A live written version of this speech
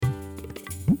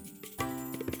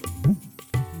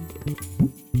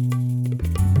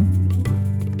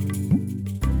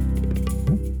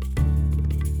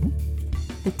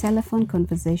Telephone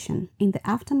conversation. In the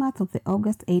aftermath of the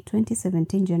August 8,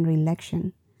 2017 general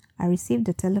election, I received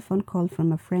a telephone call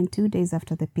from a friend 2 days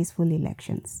after the peaceful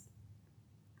elections.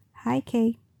 Hi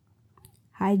K.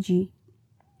 Hi G.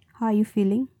 How are you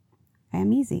feeling? I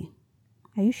am easy.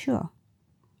 Are you sure?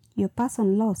 Your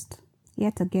person lost,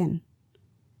 yet again.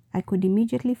 I could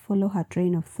immediately follow her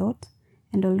train of thought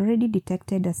and already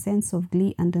detected a sense of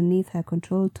glee underneath her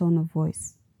controlled tone of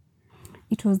voice.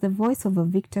 It was the voice of a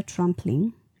victor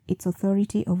trampling its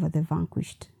authority over the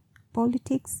vanquished.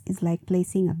 Politics is like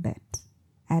placing a bet.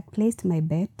 I had placed my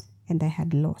bet and I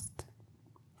had lost.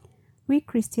 We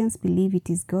Christians believe it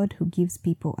is God who gives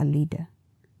people a leader,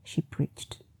 she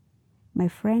preached. My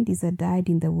friend is a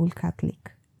dyed-in-the-wool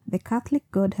Catholic. The Catholic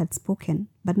God had spoken,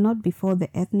 but not before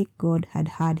the ethnic God had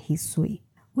had his sway.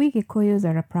 We Gikoyos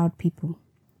are a proud people.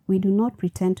 We do not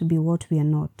pretend to be what we are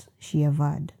not, she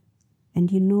averred. And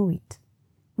you know it.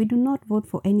 We do not vote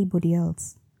for anybody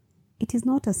else. It is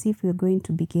not as if we are going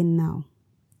to begin now.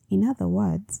 In other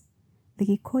words, the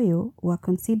Gikoyo were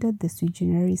considered the sui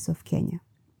generis of Kenya.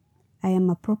 I am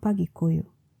a proper Gikoyo,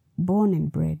 born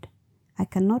and bred. I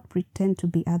cannot pretend to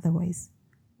be otherwise.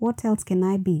 What else can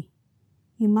I be?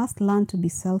 You must learn to be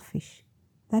selfish.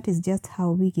 That is just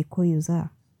how we Gikoyos are.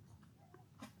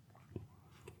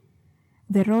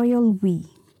 The royal we,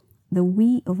 the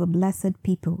we of a blessed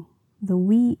people, the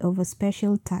we of a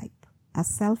special type, a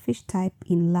selfish type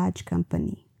in large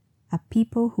company, a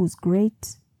people whose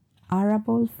great,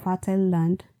 arable, fertile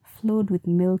land flowed with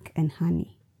milk and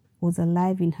honey, was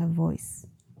alive in her voice.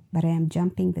 But I am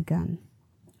jumping the gun.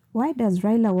 Why does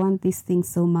Raila want this thing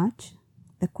so much?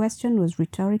 The question was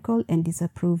rhetorical and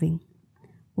disapproving.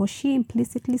 Was she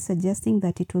implicitly suggesting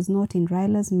that it was not in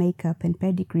Raila's makeup and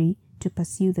pedigree to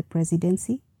pursue the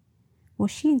presidency?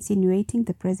 Was she insinuating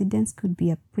the presidents could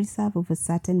be a preserve of a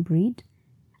certain breed?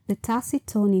 The tacit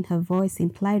tone in her voice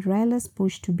implied Raila's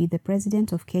push to be the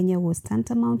president of Kenya was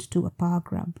tantamount to a power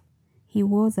grab. He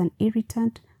was an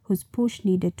irritant whose push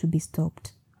needed to be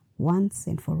stopped, once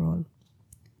and for all.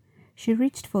 She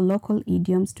reached for local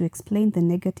idioms to explain the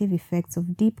negative effects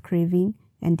of deep craving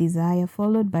and desire,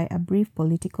 followed by a brief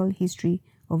political history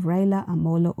of Raila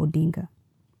Amolo Odinga.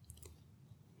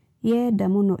 Ye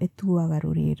damuno etua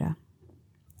garurira.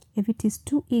 If it is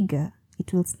too eager,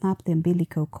 it will snap the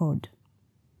umbilical cord.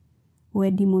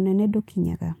 Wedi monenedo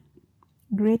kinyaga.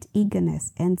 Great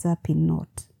eagerness ends up in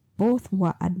naught. Both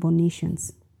were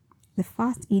admonitions. The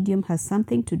first idiom has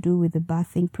something to do with the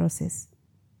birthing process.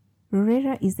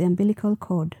 Rurera is the umbilical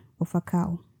cord of a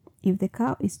cow. If the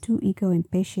cow is too eager or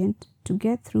impatient to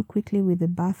get through quickly with the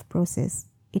birth process,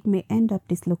 it may end up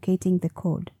dislocating the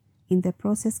cord, in the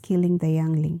process killing the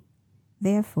youngling.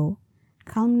 Therefore,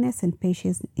 calmness and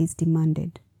patience is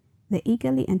demanded. The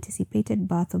eagerly anticipated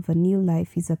birth of a new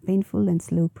life is a painful and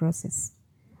slow process.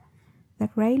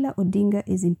 That Raila Odinga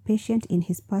is impatient in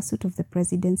his pursuit of the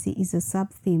presidency is a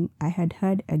sub-theme I had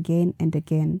heard again and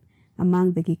again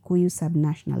among the Gikuyu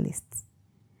subnationalists.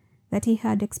 That he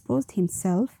had exposed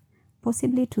himself,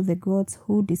 possibly to the gods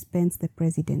who dispense the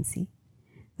presidency.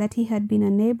 That he had been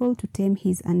unable to tame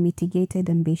his unmitigated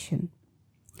ambition.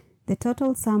 The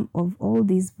total sum of all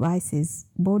these vices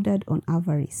bordered on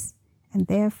avarice, and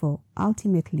therefore,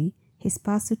 ultimately, his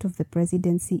pursuit of the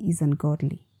presidency is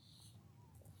ungodly.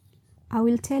 I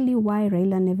will tell you why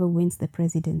Raila never wins the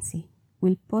presidency,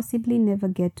 will possibly never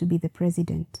get to be the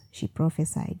president, she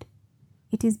prophesied.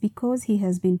 It is because he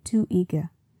has been too eager,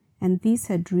 and this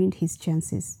had ruined his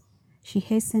chances. She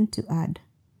hastened to add,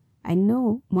 I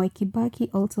know Mwai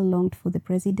Kibaki also longed for the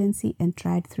presidency and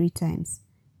tried 3 times,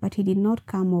 but he did not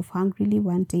come off hungrily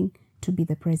wanting to be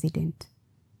the president.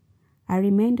 I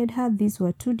reminded her these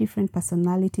were 2 different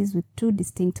personalities with 2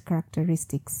 distinct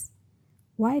characteristics.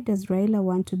 Why does Raila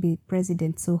want to be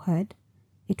president so hard?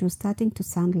 It was starting to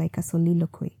sound like a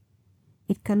soliloquy.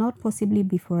 It cannot possibly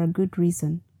be for a good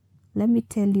reason. Let me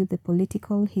tell you the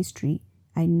political history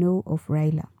I know of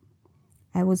Raila.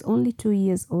 I was only 2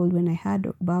 years old when I heard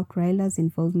about Raila's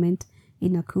involvement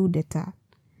in a coup d'etat.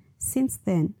 Since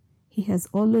then, he has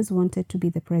always wanted to be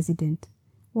the president.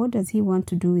 What does he want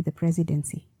to do with the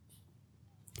presidency?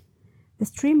 The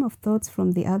stream of thoughts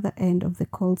from the other end of the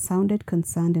call sounded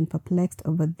concerned and perplexed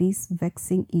over this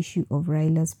vexing issue of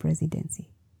Raila's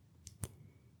presidency.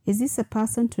 Is this a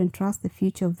person to entrust the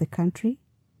future of the country?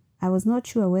 I was not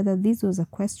sure whether this was a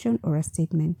question or a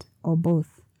statement, or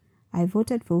both. I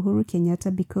voted for Uhuru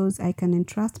Kenyatta because I can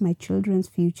entrust my children's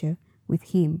future with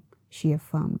him, she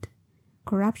affirmed.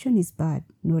 Corruption is bad,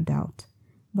 no doubt,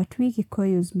 but we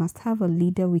Gikoyos must have a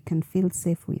leader we can feel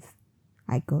safe with.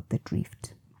 I got the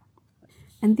drift.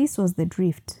 And this was the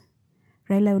drift.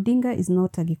 Raila Odinga is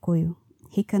not a Gikoyo.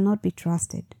 He cannot be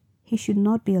trusted. He should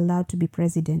not be allowed to be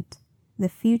president. The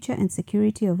future and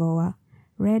security of our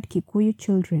red Kikuyu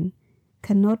children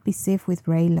cannot be safe with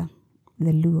Raila,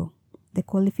 the Luo. The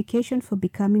qualification for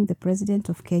becoming the president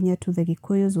of Kenya to the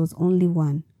Gikuyus was only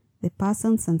one. The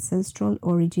person's ancestral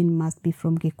origin must be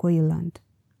from Gikuyu land.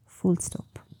 Full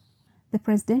stop. The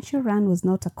presidential run was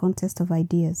not a contest of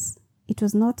ideas. It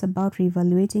was not about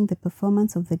reevaluating the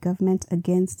performance of the government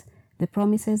against the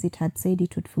promises it had said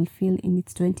it would fulfill in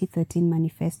its 2013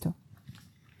 manifesto.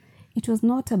 It was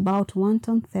not about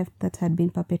wanton theft that had been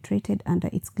perpetrated under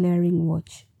its glaring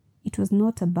watch. It was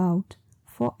not about,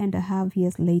 4.5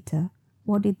 years later,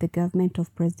 what did the government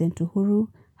of President Uhuru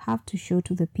have to show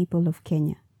to the people of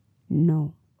Kenya?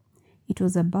 No. It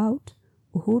was about,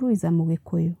 Uhuru is a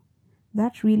Mugikuyu.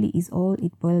 That really is all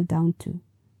it boiled down to.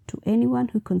 To anyone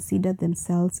who considered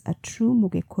themselves a true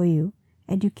Mugikuyu,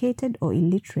 educated or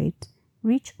illiterate,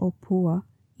 rich or poor,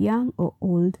 young or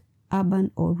old,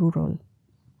 urban or rural.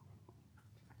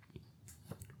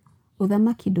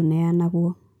 Uthamaki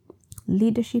nduneanagwo.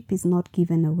 Leadership is not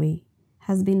given away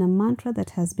has been a mantra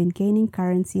that has been gaining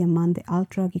currency among the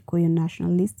ultra-Gikuyu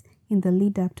nationalists in the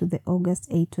lead-up to the August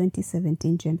 8,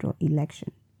 2017 general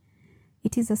election.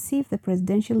 It is as if the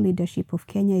presidential leadership of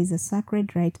Kenya is a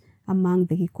sacred right among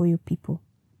the Gikuyu people.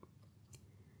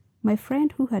 My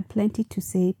friend who had plenty to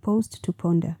say paused to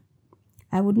ponder.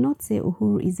 I would not say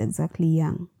Uhuru is exactly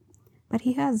young, but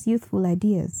he has youthful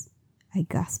ideas. I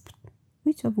gasped.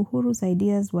 Which of Uhuru's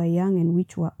ideas were young and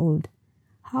which were old?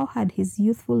 How had his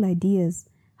youthful ideas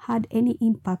had any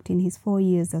impact in his 4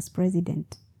 years as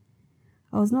president?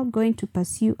 I was not going to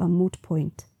pursue a moot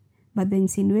point, but the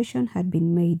insinuation had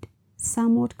been made,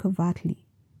 somewhat covertly.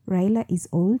 Raila is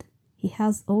old, he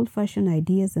has old-fashioned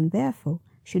ideas and therefore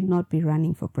should not be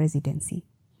running for presidency.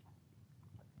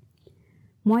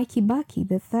 Mwai Kibaki,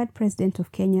 the third president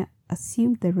of Kenya,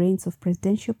 assumed the reins of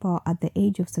presidential power at the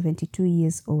age of 72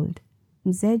 years old.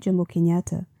 Mzee Jomo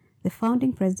Kenyatta, the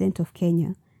founding president of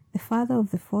Kenya, the father of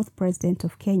the fourth president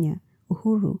of Kenya,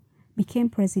 Uhuru, became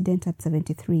president at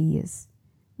 73 years.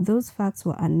 Those facts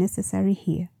were unnecessary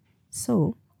here,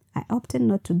 so I opted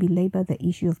not to belabor the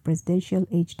issue of presidential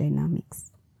age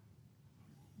dynamics.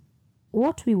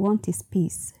 What we want is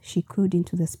peace, she cooed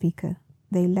into the speaker.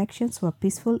 The elections were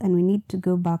peaceful and we need to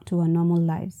go back to our normal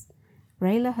lives.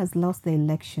 Raila has lost the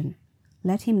election.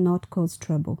 Let him not cause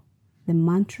trouble. The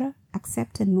mantra,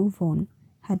 accept and move on,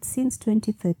 had since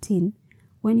 2013,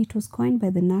 when it was coined by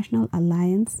the National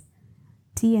Alliance,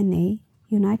 TNA,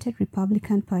 United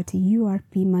Republican Party,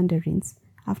 URP Mandarins,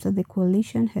 after the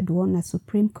coalition had won a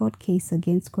Supreme Court case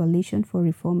against Coalition for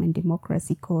Reform and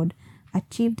Democracy CORD,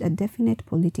 achieved a definite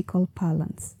political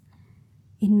balance.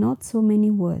 In not so many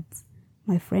words,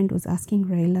 my friend was asking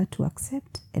Raila to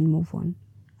accept and move on,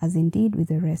 as indeed with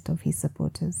the rest of his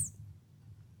supporters.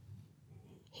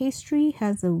 History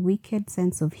has a wicked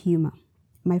sense of humor.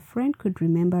 My friend could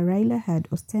remember Raila had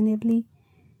ostensibly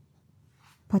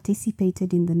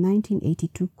participated in the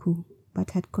 1982 coup,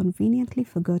 but had conveniently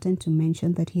forgotten to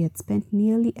mention that he had spent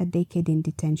nearly a decade in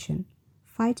detention,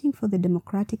 fighting for the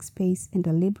democratic space and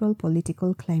a liberal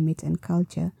political climate and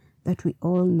culture that we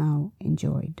all now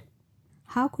enjoyed.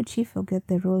 How could she forget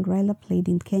the role Raila played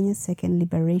in Kenya's second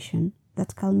liberation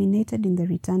that culminated in the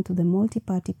return to the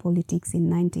multi-party politics in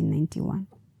 1991?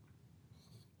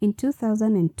 In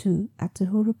 2002, at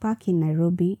Uhuru Park in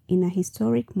Nairobi, in a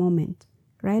historic moment,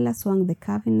 Raila swung the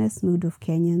cavernous mood of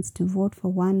Kenyans to vote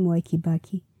for one Mwai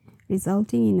Kibaki,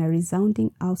 resulting in a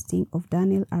resounding ousting of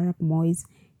Daniel Arap Moi's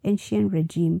ancient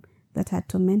regime that had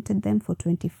tormented them for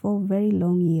 24 very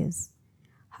long years.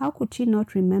 How could she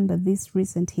not remember this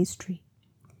recent history?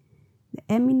 The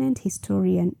eminent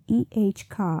historian E. H.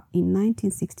 Carr in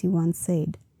 1961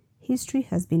 said, "History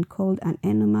has been called an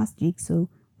enormous jigsaw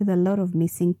with a lot of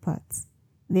missing parts.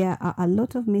 There are a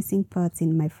lot of missing parts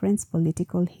in my friend's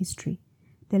political history,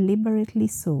 deliberately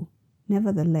so,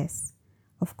 nevertheless.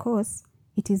 Of course,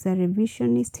 it is a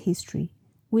revisionist history,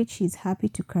 which she is happy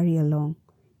to carry along,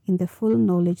 in the full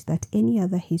knowledge that any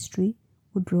other history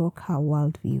would rock her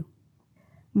worldview."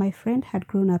 My friend had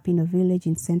grown up in a village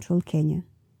in central Kenya.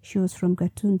 She was from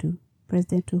Gatundu,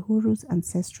 President Uhuru's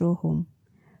ancestral home.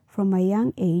 From a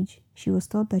young age, she was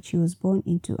taught that she was born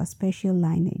into a special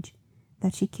lineage,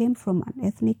 that she came from an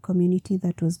ethnic community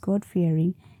that was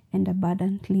God-fearing and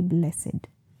abundantly blessed.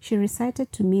 She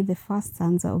recited to me the first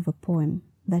stanza of a poem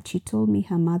that she told me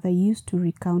her mother used to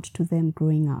recount to them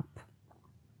growing up.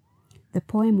 The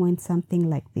poem went something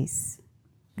like this.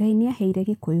 Ngai nĩaheire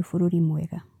Gĩkũyũ bũrũri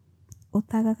mwega.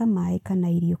 Ũtagaga maĩ kana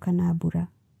irio kana mbura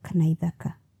kana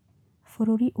ithaka.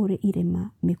 Bũrũri ũrĩ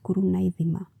irĩma, mĩkuru na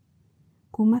ithima.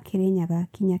 kuma Kirinyaga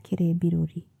kinya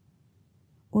Biruri,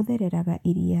 uthereraga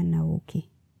iria na ũũkĩ.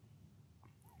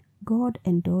 God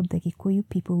endowed the Gikuyu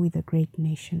people with a great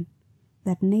nation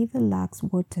that neither lacks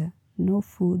water, nor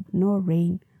food, nor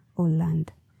rain, or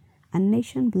land. A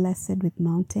nation blessed with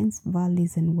mountains,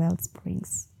 valleys, and well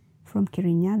springs, from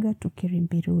Kirinyaga to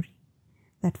Kirimbiruri,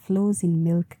 that flows in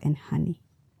milk and honey.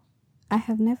 I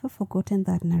have never forgotten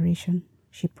that narration,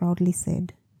 she proudly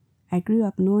said. I grew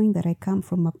up knowing that I come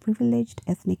from a privileged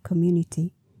ethnic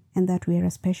community and that we are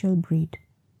a special breed.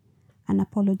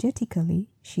 Unapologetically,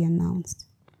 she announced,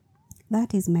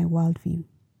 that is my worldview.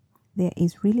 There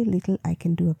is really little I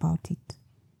can do about it.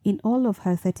 In all of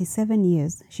her 37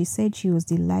 years, she said she was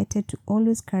delighted to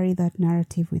always carry that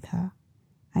narrative with her.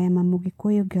 I am a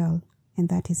Mugikuyu girl, and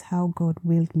that is how God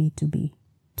willed me to be.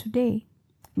 Today,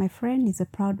 my friend is a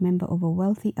proud member of a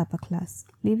wealthy upper class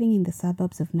living in the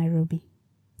suburbs of Nairobi.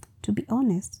 To be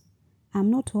honest,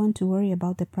 I'm not one to worry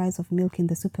about the price of milk in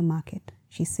the supermarket,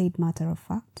 she said matter of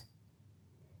fact.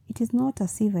 It is not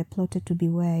as if I plotted to be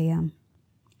where I am.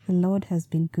 The Lord has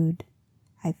been good.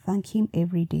 I thank Him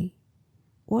every day.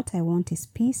 What I want is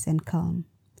peace and calm,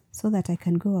 so that I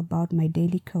can go about my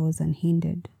daily chores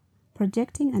unhindered.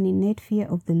 Projecting an innate fear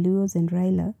of the Luos and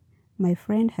Raila, my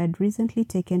friend had recently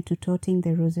taken to toting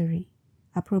the rosary.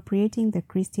 Appropriating the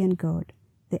Christian God,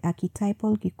 the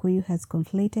archetypal Gikuyu has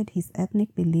conflated his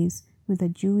ethnic beliefs with a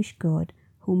Jewish God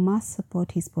who must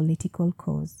support his political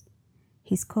cause.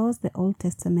 He's caused the Old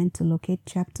Testament to locate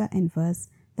chapter and verse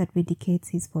that vindicates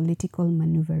his political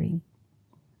maneuvering.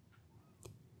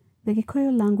 The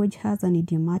Gikuyu language has an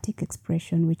idiomatic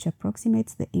expression which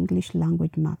approximates the English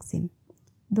language maxim.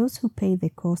 Those who pay the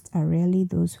cost are rarely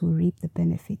those who reap the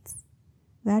benefits.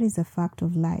 That is a fact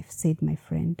of life, said my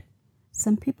friend.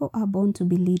 Some people are born to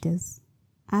be leaders.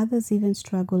 Others even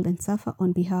struggle and suffer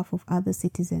on behalf of other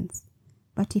citizens.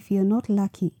 But if you're not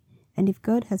lucky, and if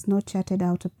God has not charted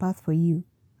out a path for you,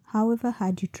 however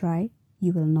hard you try,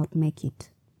 you will not make it.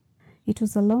 It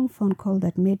was a long phone call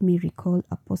that made me recall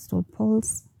Apostle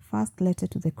Paul's first letter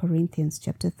to the Corinthians,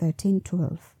 chapter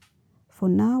 13:12. For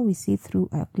now we see through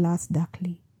a glass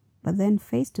darkly, but then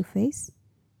face to face.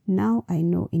 Now I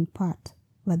know in part,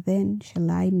 but then shall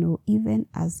I know even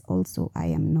as also I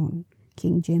am known.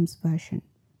 King James Version.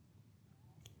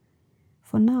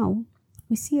 For now,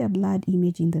 we see a blurred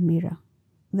image in the mirror.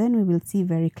 Then we will see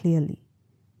very clearly.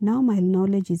 Now my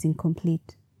knowledge is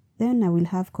incomplete. Then I will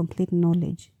have complete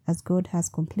knowledge, as God has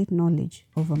complete knowledge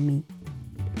over me.